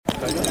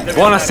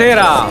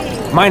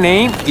Buonasera! My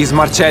name is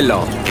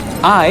Marcello.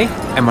 I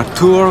am a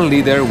tour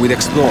leader with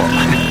Explore.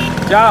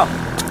 Ciao!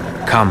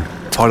 Come,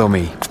 follow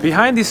me.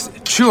 Behind this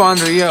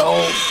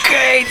 200-year-old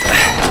gate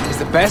is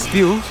the best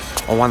view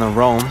of one of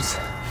Rome's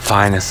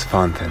finest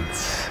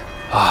fountains.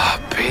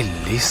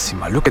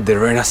 Bellissima. Look at the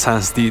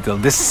Renaissance detail,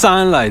 the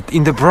sunlight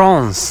in the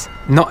bronze.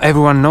 Not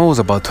everyone knows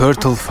about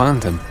Turtle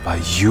Fountain,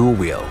 but you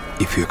will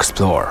if you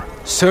explore.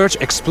 Search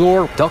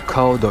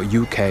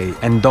explore.co.uk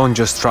and don't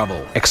just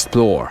travel,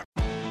 explore.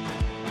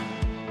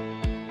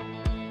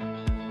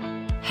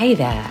 Hey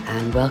there,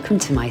 and welcome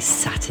to my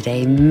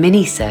Saturday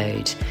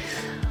Minisode.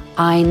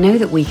 I know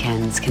that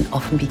weekends can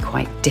often be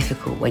quite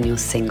difficult when you're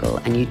single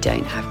and you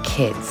don't have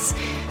kids,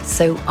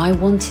 so I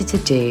wanted to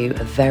do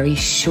a very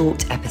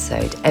short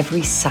episode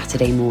every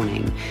Saturday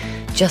morning,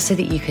 just so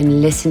that you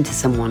can listen to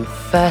someone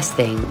first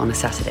thing on a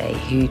Saturday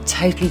who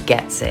totally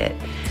gets it,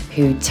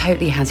 who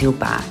totally has your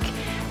back,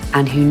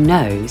 and who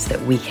knows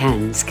that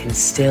weekends can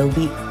still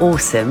be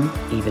awesome,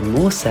 even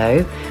more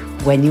so,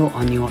 when you're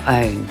on your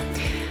own.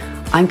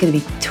 I'm going to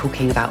be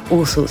talking about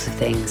all sorts of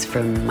things,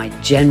 from my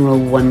general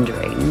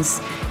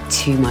wonderings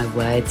to my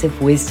words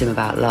of wisdom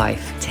about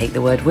life. Take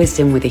the word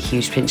wisdom with a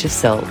huge pinch of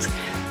salt,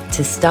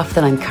 to stuff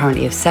that I'm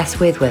currently obsessed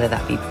with, whether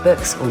that be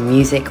books or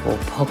music or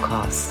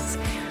podcasts.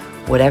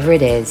 Whatever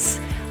it is,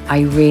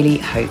 I really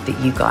hope that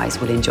you guys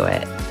will enjoy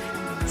it.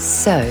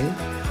 So,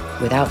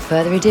 without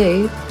further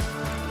ado,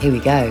 here we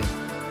go.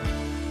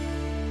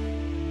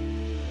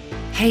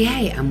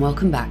 Hey, and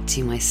welcome back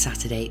to my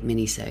Saturday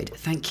Minisode.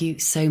 Thank you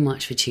so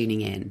much for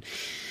tuning in.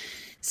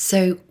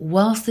 So,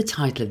 whilst the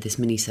title of this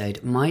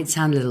Minisode might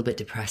sound a little bit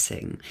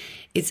depressing,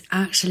 it's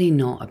actually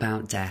not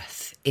about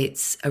death.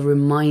 It's a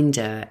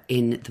reminder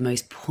in the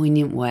most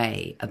poignant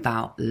way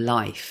about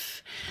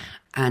life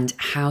and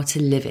how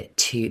to live it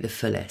to the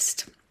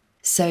fullest.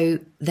 So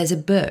there's a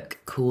book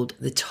called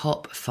The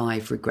Top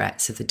 5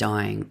 Regrets of the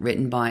Dying,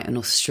 written by an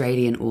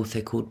Australian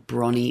author called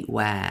Bronnie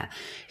Ware,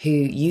 who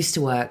used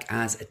to work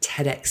as a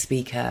TEDx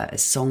speaker, a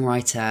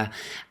songwriter,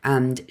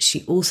 and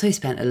she also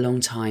spent a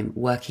long time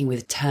working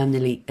with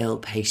terminally ill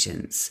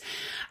patients.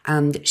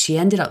 And she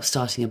ended up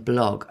starting a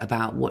blog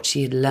about what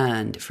she had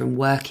learned from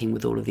working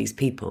with all of these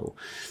people.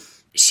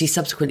 She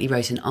subsequently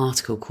wrote an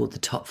article called The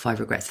Top 5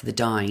 Regrets of the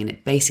Dying, and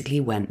it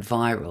basically went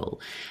viral,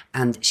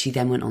 and she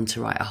then went on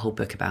to write a whole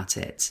book about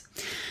it.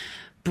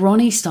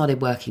 Bronnie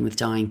started working with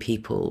dying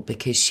people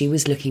because she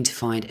was looking to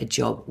find a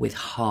job with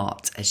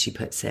heart, as she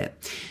puts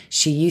it.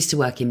 She used to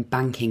work in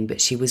banking,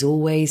 but she was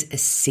always a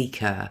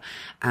seeker,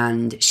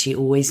 and she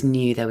always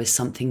knew there was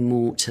something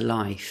more to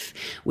life,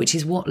 which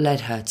is what led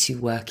her to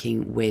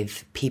working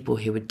with people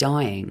who were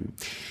dying.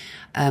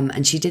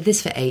 And she did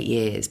this for 8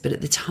 years, but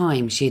at the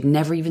time she had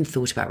never even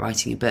thought about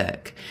writing a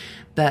book.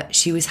 But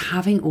she was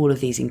having all of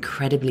these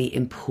incredibly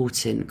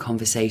important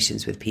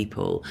conversations with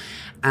people.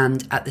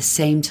 And at the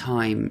same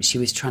time, she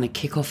was trying to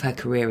kick off her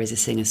career as a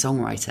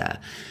singer-songwriter.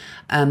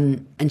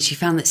 And she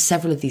found that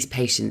several of these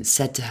patients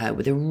said to her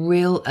with a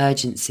real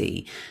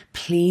urgency,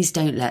 please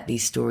don't let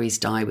these stories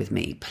die with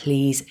me.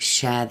 Please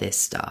share this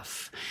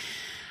stuff.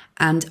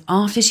 And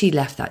after she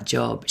left that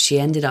job, she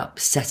ended up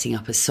setting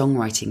up a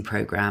songwriting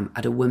program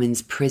at a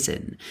women's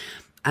prison.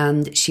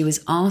 And she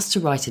was asked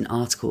to write an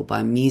article by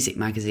a music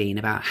magazine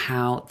about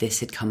how this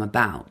had come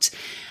about,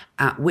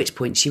 at which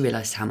point she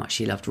realised how much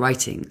she loved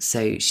writing.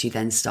 So she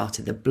then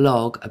started the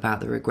blog about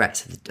the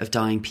regrets of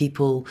dying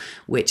people,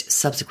 which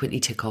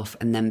subsequently took off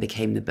and then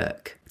became the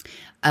book.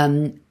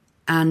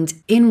 And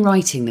in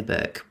writing the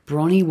book,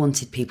 Bronnie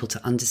wanted people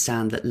to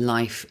understand that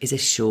life is a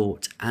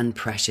short and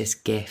precious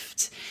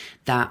gift,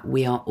 that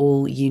we are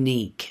all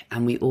unique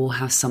and we all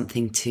have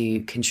something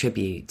to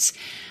contribute,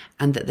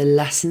 and that the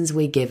lessons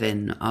we're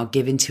given are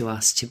given to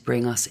us to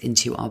bring us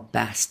into our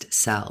best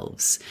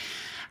selves.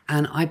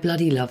 And I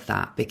bloody love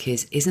that,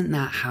 because isn't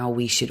that how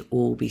we should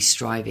all be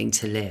striving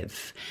to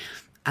live?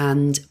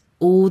 And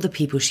all the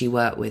people she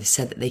worked with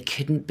said that they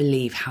couldn't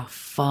believe how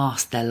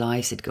fast their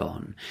lives had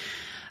gone.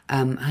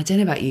 I don't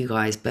know about you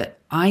guys, but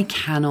I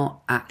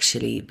cannot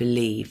actually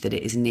believe that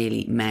it is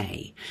nearly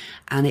May.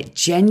 And it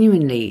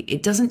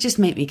doesn't just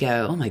make me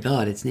go, oh my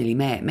God, it's nearly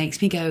May. It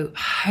makes me go,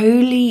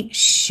 holy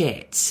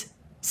shit.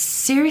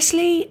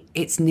 Seriously,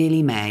 it's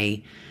nearly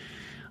May.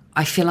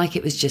 I feel like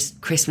it was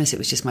just Christmas. It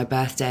was just my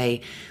birthday.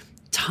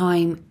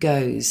 Time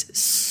goes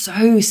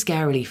so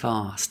scarily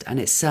fast. And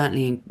it's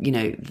certainly,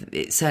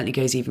 it certainly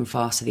goes even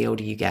faster the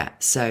older you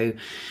get. So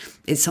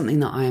it's something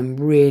that I am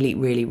really,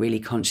 really, really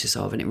conscious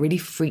of, and it really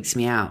freaks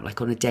me out,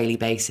 like on a daily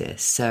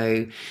basis.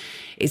 So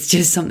it's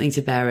just something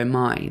to bear in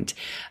mind.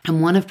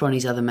 And one of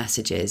Bronnie's other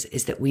messages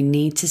is that we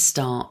need to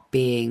start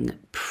being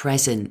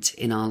present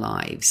in our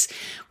lives.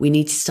 We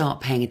need to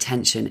start paying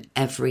attention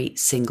every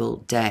single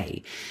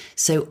day.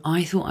 So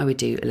I thought I would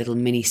do a little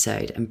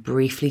mini-sode and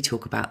briefly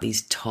talk about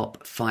these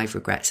top 5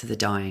 regrets of the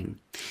dying.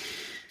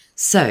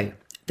 So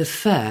the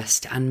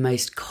first and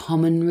most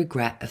common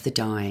regret of the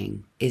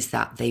dying is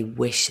that they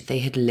wish they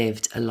had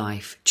lived a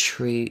life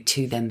true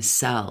to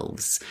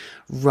themselves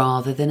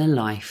rather than a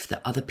life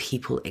that other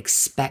people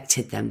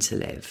expected them to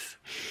live.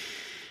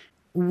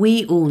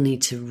 we all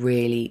need to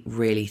really,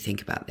 really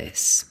think about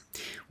this.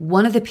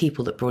 One of the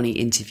people that Bronnie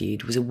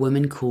interviewed was a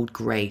woman called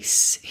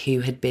Grace, who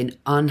had been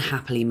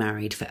unhappily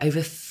married for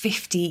over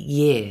 50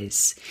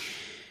 years.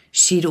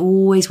 She'd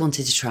always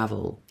wanted to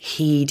travel.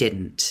 He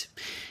didn't.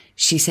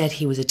 She said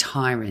he was a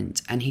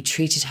tyrant and he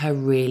treated her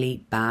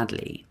really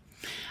badly.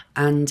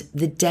 And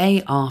the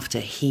day after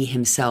he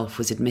himself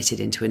was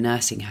admitted into a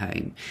nursing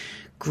home,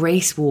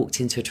 Grace walked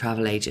into a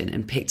travel agent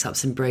and picked up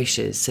some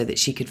brochures so that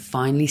she could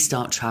finally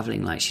start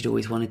travelling like she'd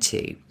always wanted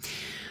to.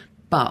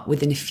 But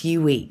within a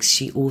few weeks,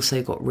 she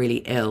also got really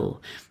ill,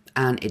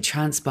 and it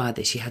transpired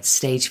that she had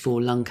stage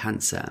 4 lung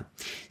cancer.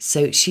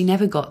 So she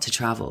never got to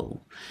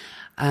travel.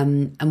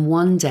 And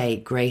one day,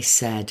 Grace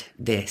said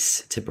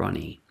this to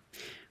Bronnie: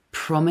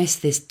 "Promise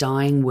this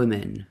dying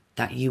woman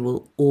that you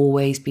will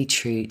always be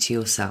true to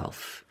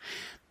yourself,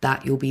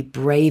 that you'll be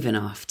brave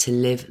enough to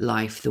live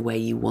life the way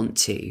you want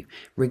to,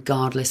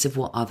 regardless of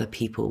what other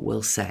people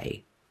will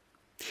say."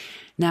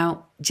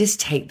 Now, just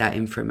take that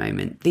in for a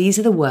moment. These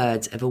are the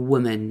words of a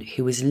woman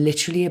who was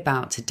literally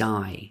about to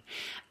die,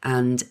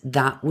 and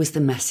that was the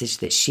message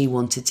that she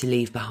wanted to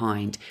leave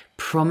behind.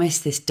 Promise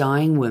this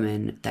dying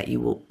woman that you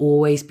will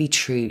always be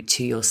true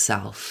to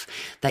yourself,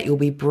 that you'll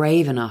be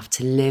brave enough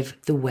to live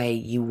the way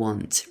you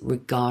want,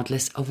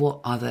 regardless of what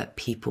other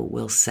people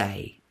will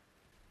say.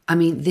 I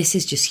mean, this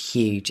is just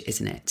huge,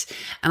 isn't it?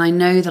 And I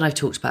know that I've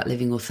talked about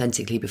living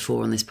authentically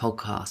before on this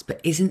podcast,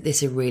 but isn't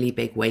this a really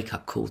big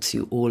wake-up call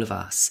to all of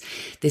us?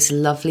 This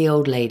lovely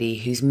old lady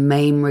whose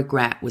main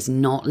regret was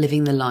not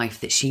living the life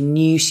that she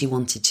knew she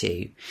wanted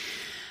to.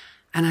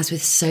 And as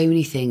with so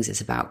many things,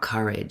 it's about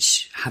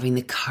courage, having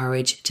the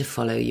courage to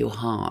follow your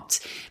heart,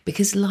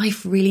 because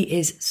life really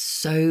is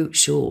so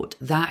short.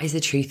 That is the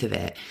truth of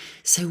it.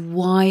 So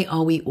why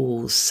are we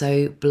all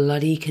so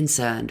bloody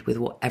concerned with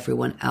what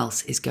everyone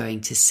else is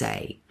going to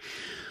say?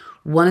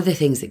 One of the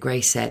things that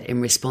Grace said in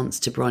response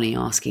to Bronnie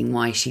asking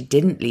why she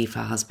didn't leave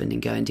her husband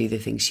and go and do the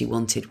things she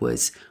wanted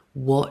was,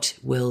 "What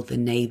will the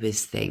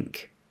neighbours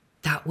think?"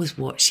 That was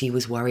what she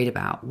was worried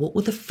about. What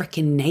will the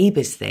frickin'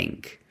 neighbours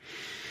think?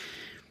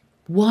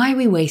 Why are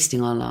we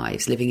wasting our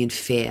lives living in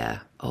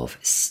fear of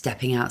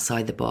stepping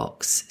outside the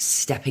box,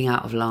 stepping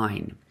out of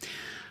line?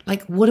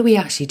 Like, what are we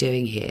actually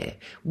doing here?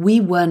 We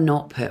were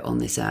not put on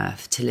this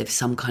earth to live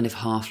some kind of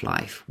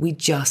half-life. We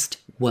just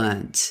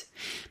weren't.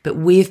 But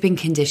we have been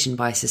conditioned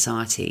by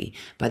society,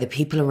 by the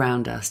people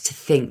around us, to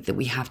think that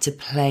we have to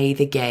play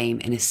the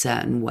game in a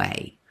certain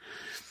way.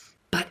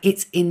 But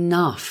it's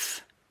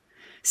enough.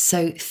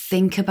 So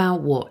think about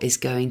what is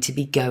going to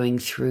be going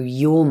through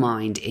your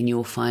mind in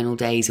your final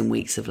days and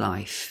weeks of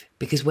life.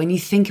 Because when you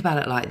think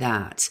about it like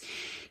that,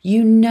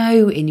 you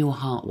know in your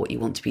heart what you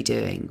want to be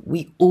doing.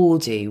 We all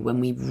do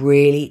when we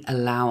really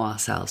allow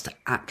ourselves to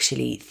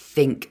actually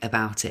think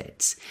about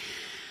it.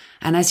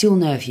 And as you'll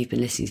know if you've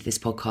been listening to this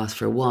podcast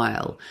for a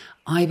while,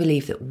 I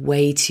believe that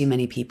way too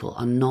many people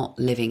are not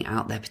living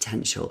out their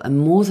potential. And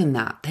more than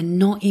that, they're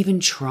not even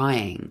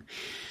trying.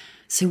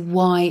 So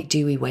why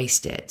do we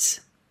waste it?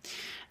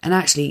 And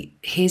actually,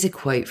 here's a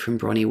quote from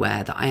Bronnie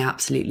Ware that I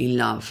absolutely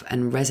love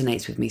and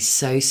resonates with me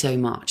so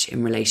much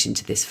in relation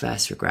to this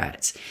first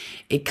regret.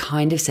 It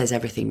kind of says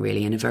everything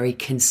really in a very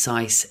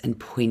concise and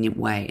poignant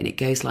way. And it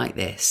goes like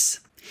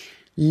this: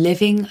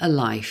 "Living a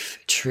life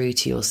true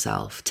to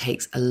yourself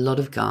takes a lot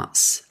of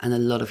guts and a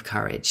lot of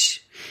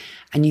courage.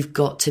 And you've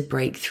got to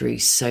break through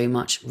so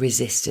much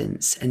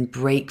resistance and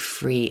break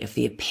free of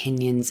the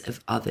opinions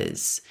of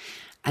others.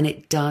 And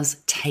it does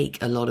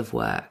take a lot of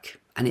work.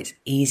 And it's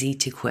easy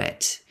to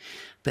quit.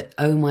 But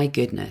oh my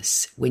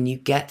goodness, when you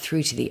get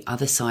through to the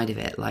other side of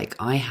it, like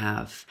I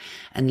have,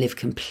 and live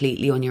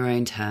completely on your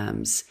own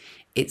terms,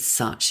 it's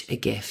such a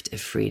gift of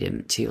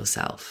freedom to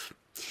yourself."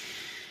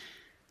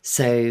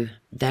 So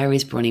there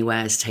is Bronnie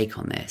Ware's take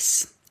on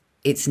this.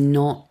 It's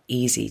not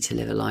easy to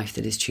live a life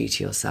that is true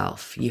to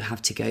yourself. You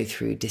have to go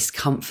through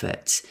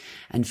discomfort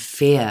and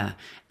fear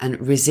and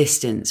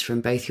resistance from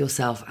both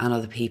yourself and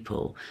other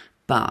people,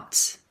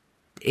 but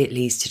it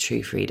leads to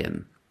true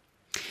freedom.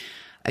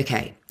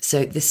 Okay,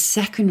 so the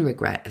second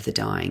regret of the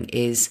dying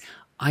is,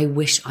 I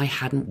wish I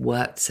hadn't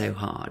worked so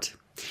hard.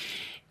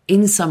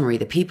 In summary,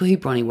 the people who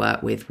Bronnie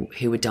worked with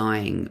who were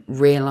dying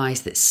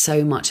realised that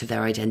so much of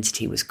their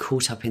identity was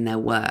caught up in their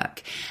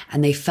work,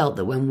 and they felt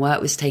that when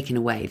work was taken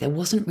away, there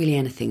wasn't really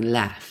anything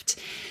left.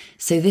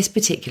 So this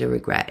particular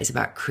regret is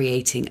about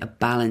creating a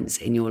balance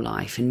in your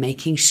life and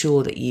making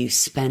sure that you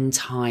spend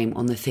time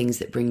on the things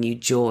that bring you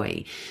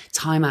joy,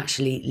 time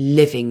actually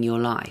living your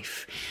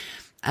life.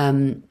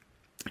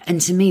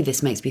 And to me,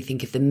 this makes me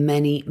think of the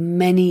many,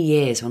 many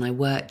years when I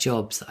worked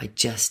jobs that I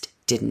just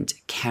didn't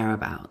care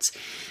about.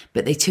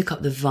 But they took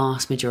up the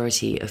vast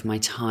majority of my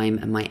time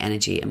and my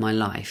energy and my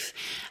life.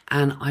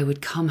 And I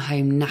would come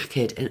home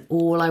knackered and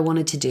all I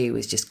wanted to do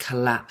was just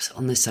collapse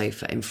on the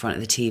sofa in front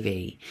of the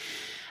TV.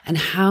 And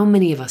how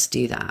many of us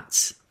do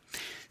that?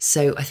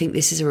 So I think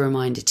this is a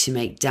reminder to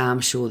make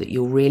damn sure that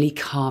you're really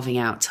carving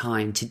out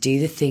time to do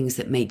the things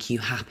that make you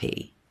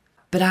happy.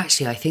 But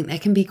actually, I think there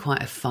can be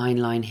quite a fine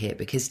line here,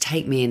 because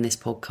take me in this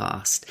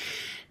podcast.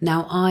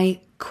 Now,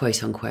 I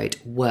quote unquote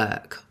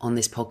work on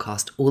this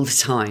podcast all the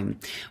time.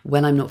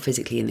 When I'm not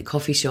physically in the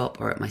coffee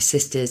shop or at my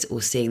sister's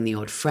or seeing the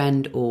odd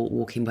friend or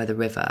walking by the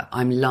river,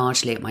 I'm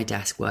largely at my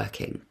desk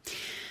working.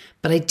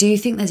 But I do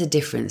think there's a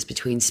difference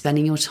between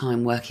spending your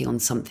time working on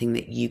something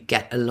that you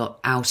get a lot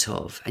out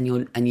of and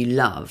you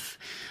love,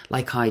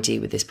 like I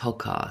do with this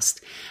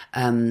podcast,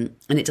 and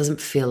it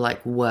doesn't feel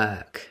like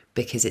work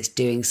because it's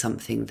doing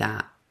something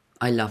that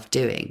I love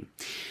doing.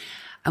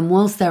 And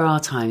whilst there are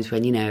times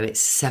when, it's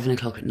 7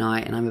 o'clock at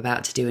night and I'm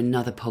about to do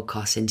another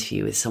podcast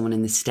interview with someone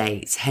in the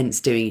States,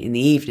 hence doing it in the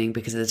evening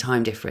because of the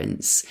time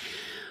difference,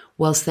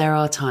 whilst there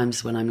are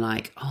times when I'm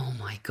like, oh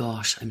my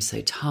gosh, I'm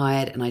so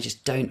tired and I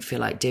just don't feel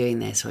like doing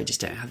this, or I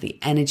just don't have the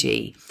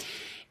energy,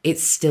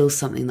 it's still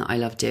something that I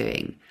love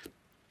doing.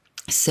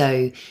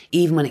 So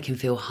even when it can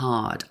feel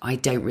hard, I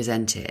don't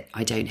resent it.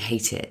 I don't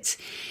hate it.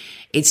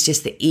 It's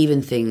just that even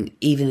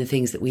the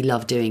things that we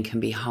love doing can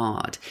be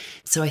hard.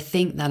 So I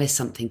think that is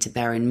something to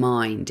bear in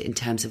mind in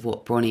terms of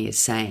what Bronnie is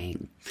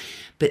saying.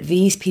 But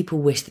these people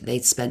wish that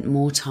they'd spent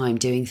more time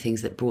doing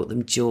things that brought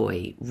them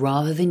joy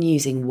rather than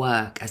using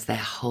work as their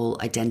whole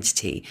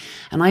identity.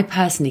 And I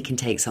personally can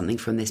take something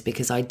from this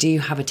because I do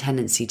have a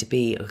tendency to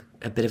be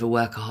a bit of a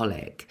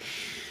workaholic.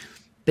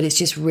 But it's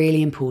just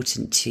really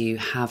important to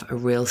have a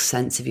real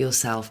sense of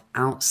yourself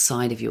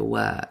outside of your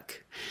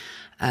work.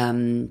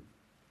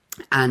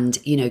 And,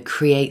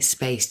 create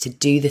space to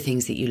do the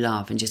things that you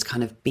love and just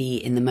kind of be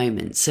in the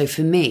moment. So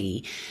for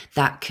me,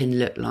 that can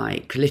look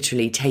like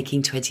literally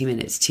taking 20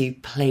 minutes to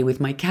play with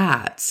my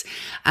cat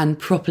and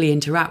properly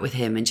interact with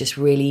him and just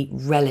really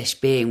relish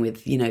being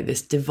with,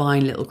 this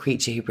divine little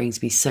creature who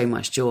brings me so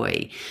much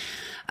joy.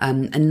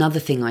 Another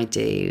thing I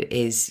do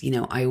is,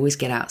 I always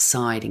get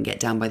outside and get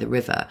down by the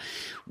river,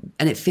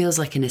 and it feels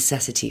like a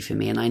necessity for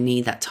me. And I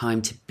need that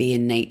time to be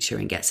in nature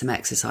and get some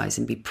exercise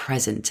and be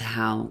present to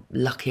how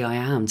lucky I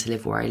am to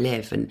live where I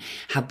live and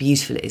how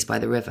beautiful it is by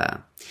the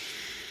river.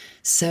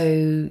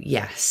 So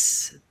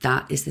yes,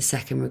 that is the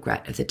second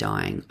regret of the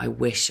dying. I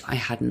wish I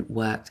hadn't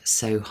worked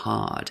so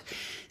hard.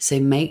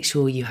 So make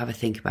sure you have a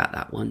think about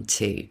that one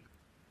too.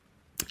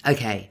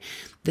 Okay,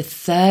 the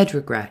third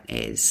regret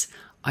is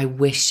I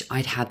wish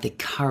I'd had the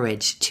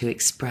courage to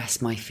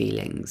express my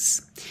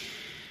feelings.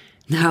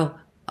 Now,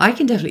 I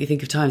can definitely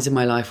think of times in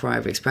my life where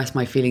I've expressed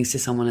my feelings to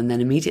someone and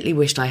then immediately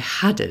wished I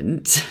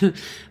hadn't,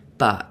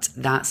 but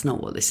that's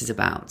not what this is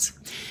about.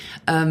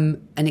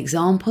 An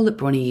example that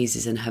Bronnie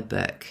uses in her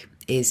book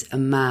is a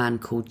man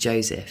called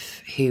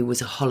Joseph, who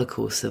was a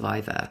Holocaust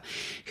survivor,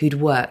 who'd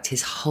worked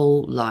his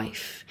whole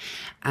life.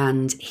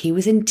 And he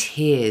was in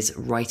tears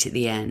right at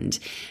the end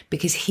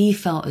because he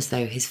felt as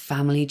though his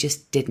family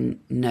just didn't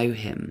know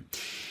him.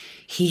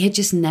 He had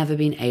just never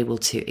been able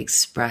to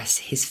express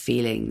his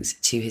feelings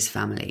to his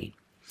family.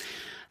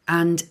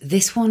 And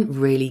this one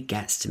really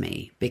gets to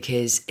me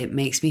because it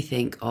makes me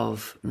think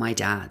of my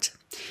dad,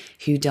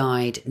 who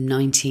died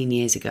 19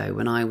 years ago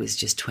when I was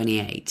just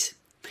 28.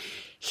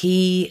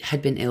 He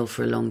had been ill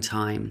for a long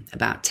time,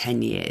 about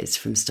 10 years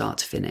from start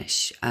to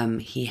finish.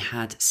 He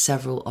had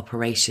several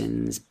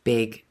operations,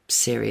 big,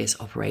 serious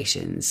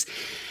operations,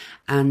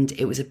 and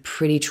it was a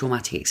pretty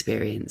traumatic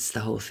experience,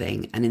 the whole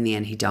thing. And in the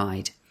end, he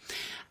died.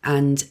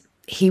 And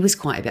he was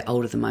quite a bit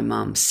older than my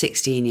mum,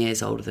 16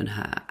 years older than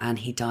her, and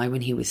he died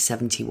when he was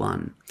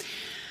 71.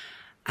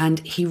 And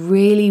he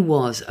really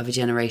was of a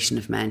generation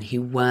of men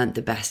who weren't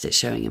the best at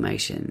showing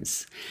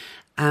emotions.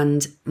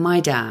 And my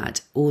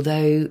dad,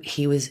 although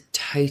he was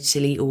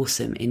totally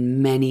awesome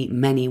in many,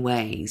 many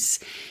ways,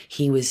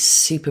 he was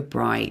super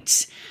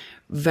bright,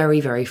 very,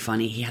 very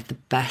funny. He had the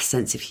best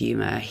sense of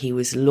humour. He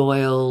was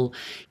loyal.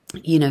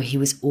 He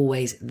was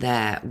always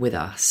there with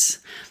us.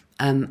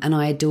 And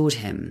I adored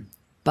him.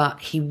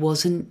 But he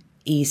wasn't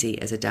easy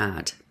as a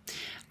dad.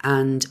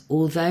 And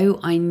although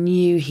I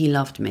knew he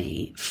loved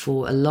me,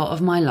 for a lot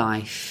of my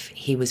life,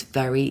 he was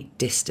very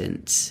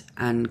distant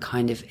and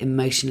kind of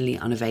emotionally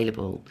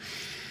unavailable.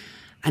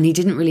 And he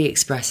didn't really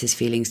express his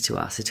feelings to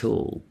us at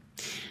all.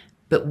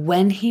 But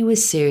when he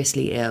was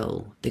seriously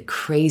ill, the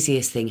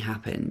craziest thing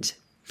happened,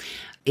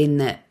 in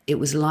that it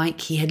was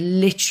like he had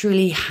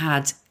literally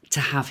had to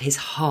have his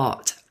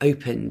heart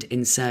opened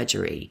in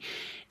surgery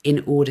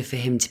in order for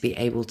him to be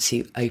able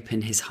to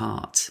open his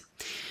heart.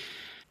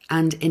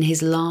 And in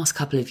his last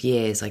couple of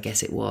years, I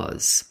guess it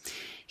was,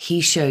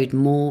 he showed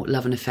more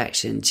love and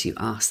affection to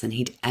us than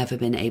he'd ever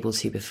been able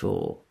to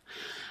before.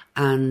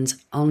 And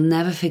I'll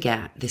never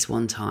forget this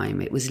one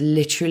time. It was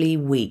literally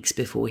weeks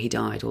before he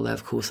died, although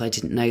of course I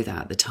didn't know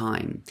that at the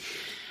time.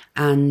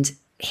 And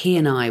he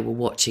and I were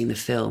watching the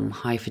film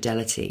High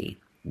Fidelity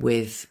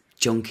with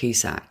John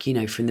Cusack,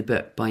 from the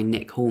book by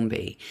Nick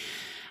Hornby.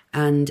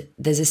 And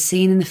there's a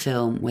scene in the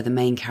film where the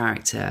main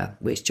character,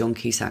 which John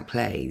Cusack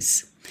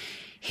plays,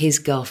 his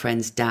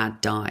girlfriend's dad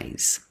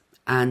dies.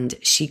 And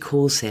she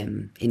calls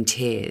him in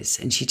tears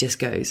and she just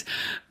goes,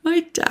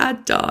 "My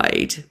dad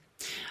died."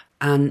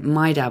 And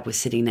my dad was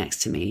sitting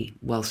next to me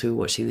whilst we were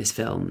watching this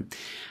film.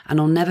 And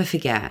I'll never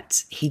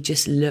forget, he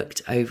just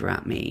looked over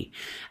at me.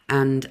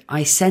 And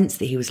I sensed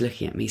that he was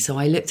looking at me. So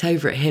I looked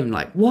over at him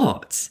like,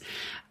 "What?"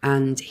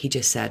 And he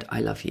just said, I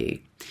love you.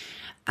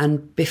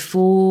 And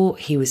before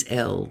he was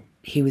ill,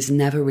 he was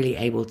never really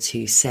able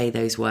to say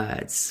those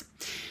words.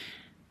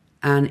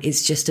 And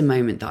it's just a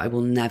moment that I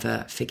will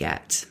never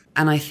forget.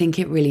 And I think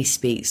it really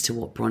speaks to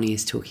what Bronnie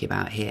is talking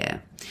about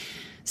here.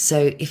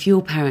 So if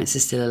your parents are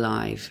still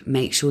alive,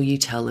 make sure you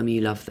tell them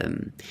you love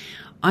them.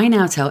 I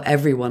now tell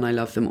everyone I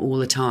love them all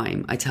the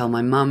time. I tell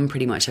my mum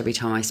pretty much every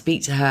time I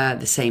speak to her,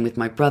 the same with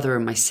my brother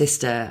and my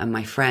sister and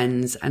my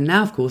friends. And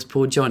now, of course,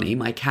 poor Johnny,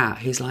 my cat,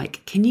 who's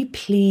like, can you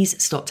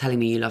please stop telling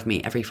me you love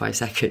me every 5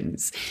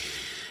 seconds?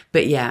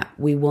 But yeah,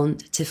 we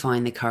want to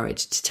find the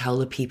courage to tell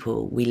the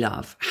people we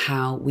love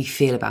how we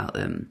feel about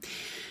them.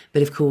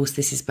 But of course,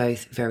 this is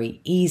both very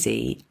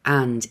easy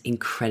and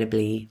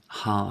incredibly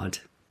hard.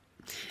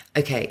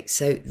 Okay,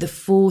 so the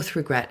fourth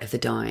regret of the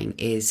dying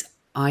is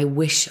I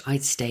wish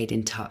I'd stayed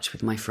in touch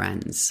with my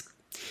friends.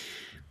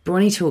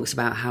 Bronnie talks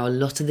about how a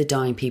lot of the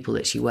dying people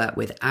that she worked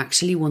with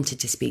actually wanted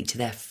to speak to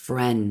their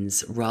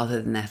friends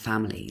rather than their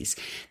families.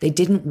 They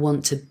didn't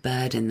want to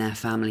burden their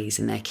families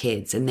and their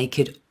kids, and they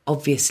could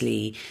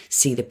obviously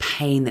see the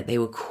pain that they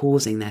were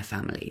causing their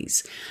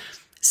families.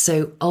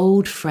 So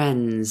old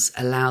friends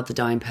allowed the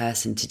dying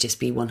person to just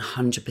be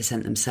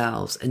 100%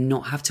 themselves and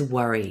not have to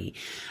worry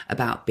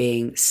about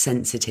being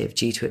sensitive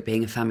due to it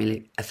being a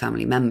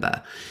family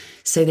member.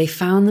 So they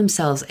found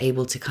themselves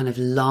able to kind of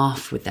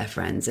laugh with their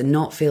friends and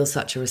not feel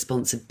such a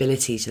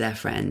responsibility to their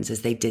friends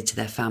as they did to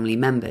their family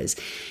members.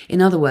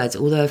 In other words,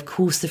 although of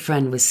course the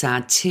friend was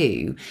sad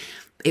too,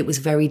 it was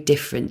very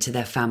different to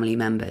their family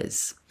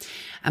members.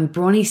 And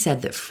Bronnie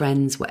said that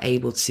friends were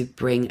able to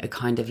bring a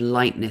kind of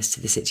lightness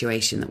to the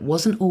situation that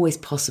wasn't always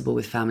possible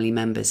with family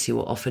members who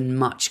were often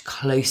much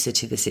closer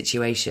to the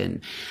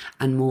situation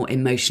and more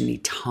emotionally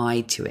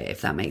tied to it,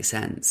 if that makes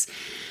sense.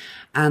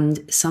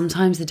 And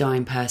sometimes the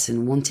dying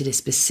person wanted a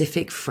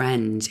specific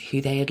friend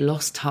who they had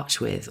lost touch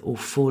with or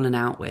fallen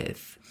out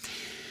with.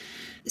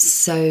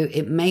 So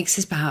it makes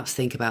us perhaps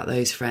think about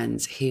those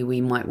friends who we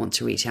might want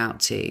to reach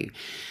out to.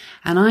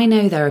 And I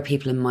know there are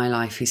people in my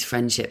life whose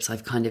friendships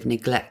I've kind of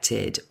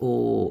neglected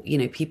or,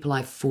 people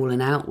I've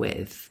fallen out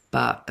with,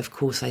 but of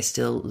course I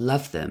still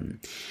love them.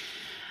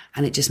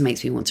 And it just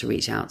makes me want to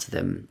reach out to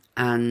them.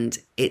 And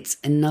it's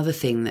another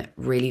thing that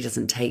really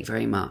doesn't take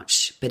very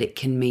much, but it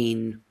can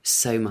mean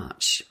so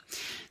much.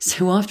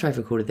 So after I've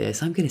recorded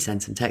this, I'm going to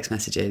send some text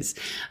messages.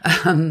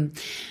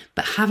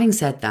 But having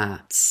said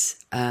that,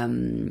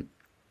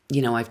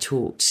 I've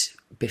talked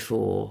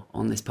before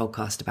on this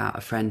podcast about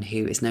a friend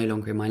who is no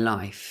longer in my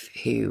life,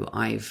 who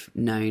I've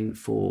known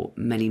for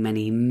many,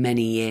 many,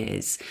 many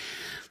years.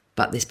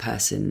 But this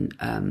person,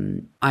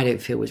 I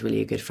don't feel was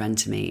really a good friend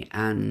to me.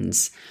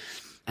 And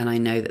I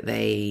know that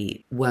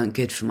they weren't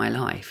good for my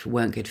life,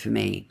 weren't good for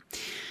me.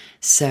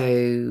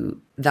 So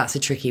that's a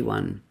tricky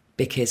one,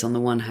 because on the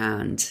one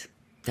hand,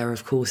 there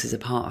of course is a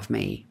part of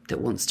me that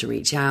wants to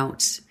reach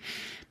out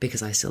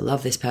because I still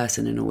love this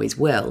person and always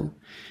will.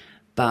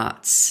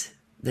 But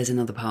there's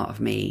another part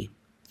of me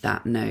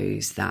that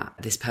knows that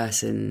this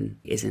person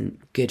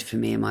isn't good for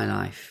me in my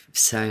life.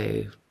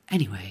 So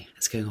anyway,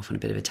 it's going off on a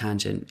bit of a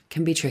tangent. It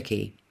can be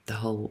tricky, the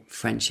whole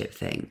friendship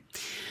thing.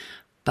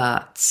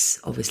 But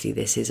obviously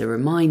this is a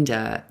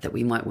reminder that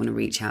we might want to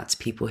reach out to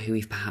people who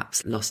we've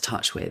perhaps lost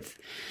touch with.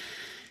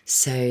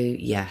 So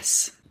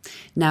yes.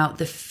 Now,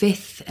 the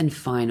fifth and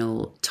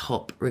final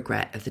top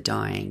regret of the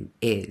dying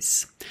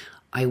is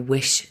I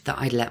wish that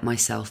I'd let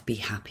myself be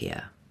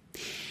happier.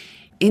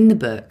 In the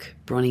book,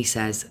 Bronnie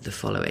says the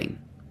following: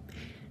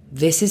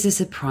 this is a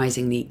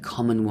surprisingly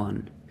common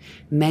one.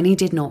 Many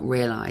did not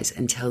realise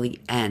until the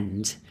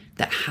end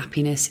that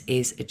happiness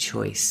is a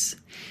choice.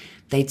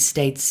 They'd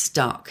stayed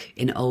stuck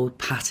in old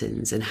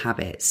patterns and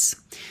habits.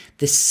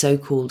 This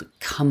so-called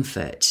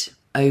comfort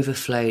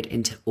overflowed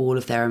into all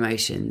of their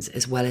emotions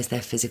as well as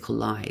their physical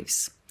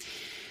lives.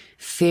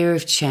 Fear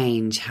of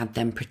change had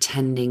them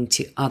pretending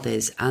to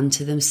others and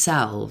to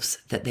themselves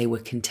that they were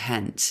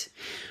content,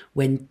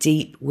 when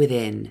deep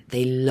within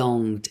they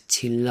longed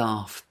to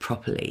laugh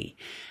properly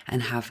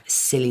and have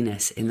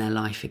silliness in their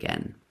life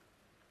again.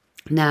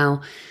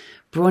 Now,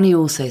 Bronnie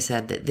also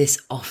said that this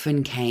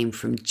often came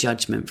from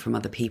judgment from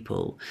other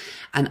people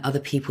and other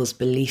people's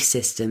belief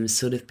systems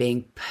sort of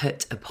being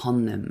put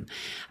upon them.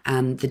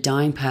 And the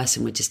dying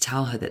person would just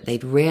tell her that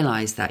they'd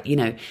realised that,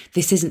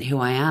 this isn't who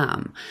I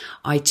am.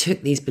 I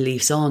took these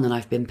beliefs on and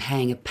I've been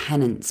paying a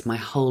penance my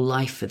whole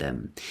life for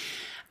them.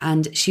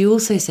 And she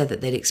also said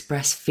that they'd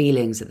expressed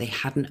feelings that they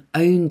hadn't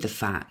owned the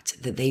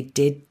fact that they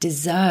did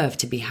deserve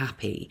to be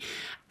happy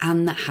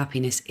and that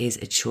happiness is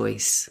a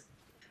choice.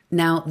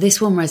 Now, this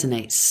one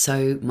resonates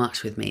so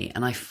much with me,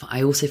 and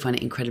I also find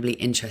it incredibly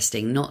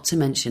interesting, not to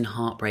mention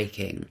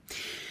heartbreaking,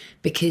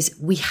 because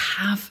we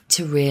have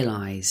to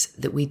realise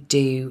that we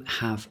do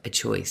have a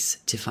choice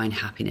to find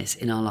happiness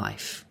in our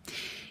life.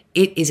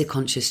 It is a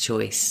conscious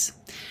choice.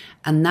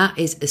 And that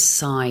is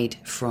aside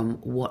from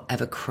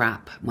whatever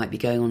crap might be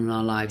going on in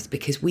our lives,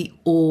 because we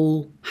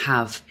all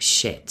have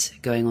shit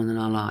going on in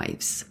our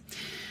lives.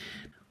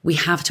 We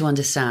have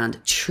to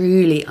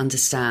truly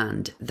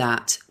understand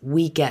that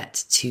we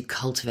get to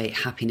cultivate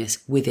happiness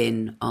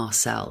within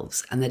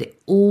ourselves and that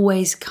it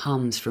always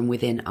comes from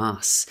within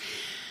us.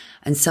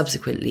 And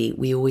subsequently,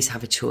 we always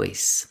have a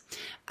choice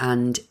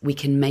and we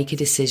can make a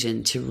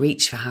decision to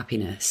reach for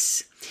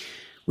happiness.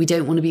 We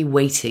don't want to be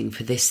waiting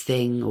for this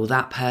thing or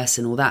that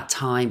person or that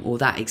time or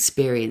that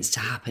experience to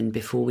happen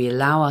before we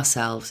allow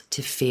ourselves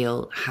to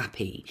feel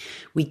happy.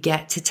 We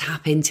get to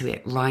tap into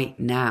it right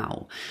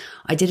now.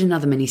 I did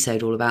another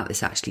minisode all about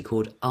this actually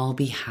called I'll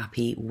Be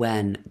Happy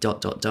When ...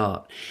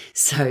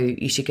 So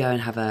you should go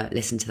and have a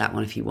listen to that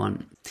one if you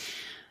want.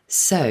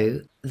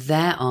 So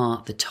there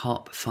are the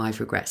top 5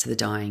 regrets of the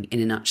dying in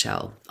a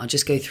nutshell. I'll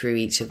just go through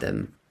each of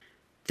them.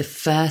 The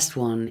first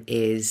one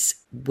is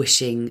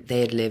wishing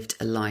they had lived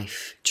a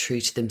life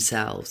true to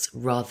themselves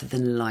rather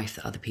than a life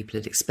that other people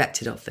had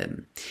expected of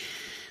them.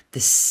 The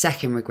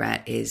second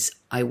regret is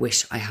I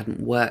wish I hadn't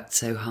worked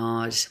so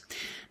hard.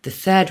 The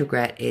third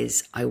regret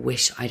is I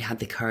wish I'd had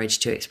the courage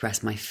to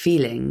express my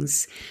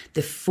feelings.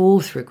 The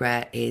fourth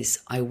regret is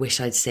I wish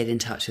I'd stayed in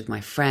touch with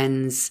my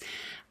friends.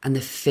 And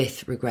the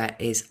fifth regret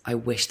is I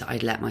wish that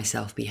I'd let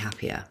myself be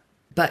happier.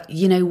 But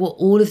you know what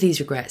all of these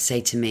regrets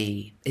say to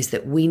me is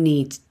that we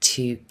need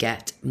to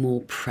get more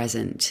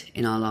present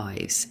in our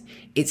lives.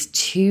 It's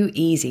too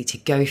easy to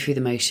go through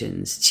the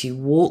motions, to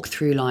walk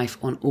through life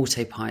on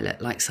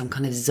autopilot like some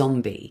kind of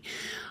zombie.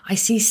 I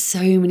see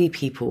so many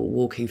people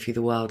walking through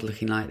the world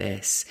looking like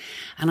this.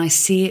 And I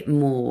see it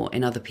more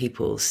in other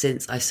people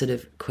since I've sort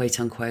of quote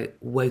unquote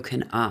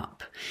woken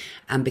up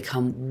and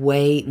become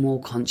way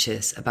more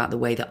conscious about the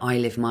way that I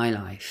live my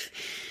life.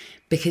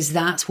 Because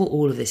that's what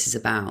all of this is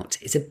about.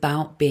 It's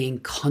about being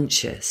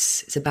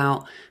conscious. It's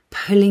about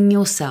pulling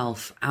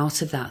yourself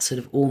out of that sort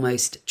of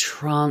almost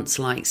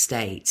trance-like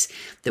state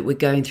that we're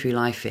going through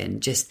life in,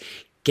 just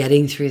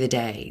getting through the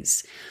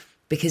days.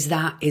 Because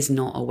that is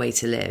not a way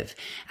to live.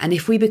 And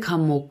if we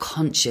become more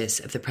conscious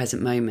of the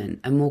present moment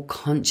and more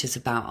conscious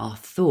about our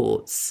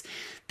thoughts,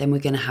 then we're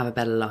going to have a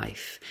better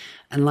life.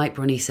 And like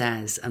Bronnie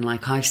says, and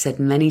like I've said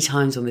many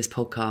times on this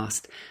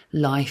podcast,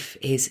 life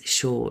is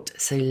short,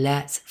 so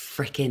let's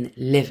frickin'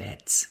 live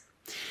it.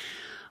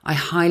 I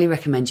highly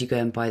recommend you go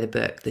and buy the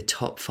book, The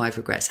Top 5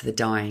 Regrets of the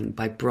Dying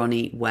by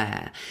Bronnie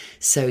Ware,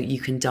 so you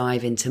can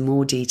dive into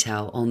more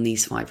detail on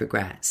these 5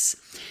 regrets.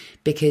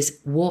 Because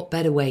what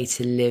better way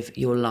to live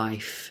your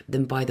life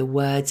than by the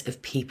words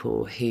of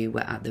people who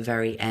were at the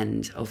very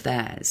end of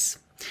theirs?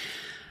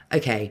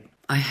 Okay,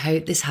 I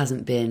hope this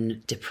hasn't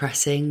been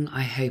depressing.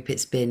 I hope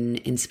it's been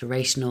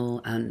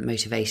inspirational and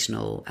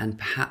motivational and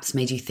perhaps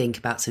made you think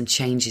about some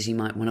changes you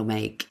might want to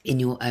make in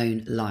your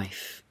own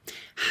life.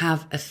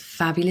 Have a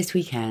fabulous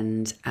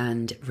weekend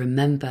and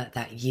remember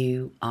that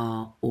you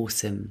are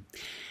awesome.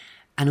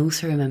 And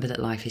also remember that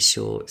life is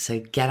short, so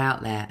get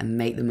out there and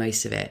make the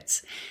most of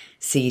it.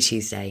 See you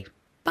Tuesday.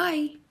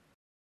 Bye.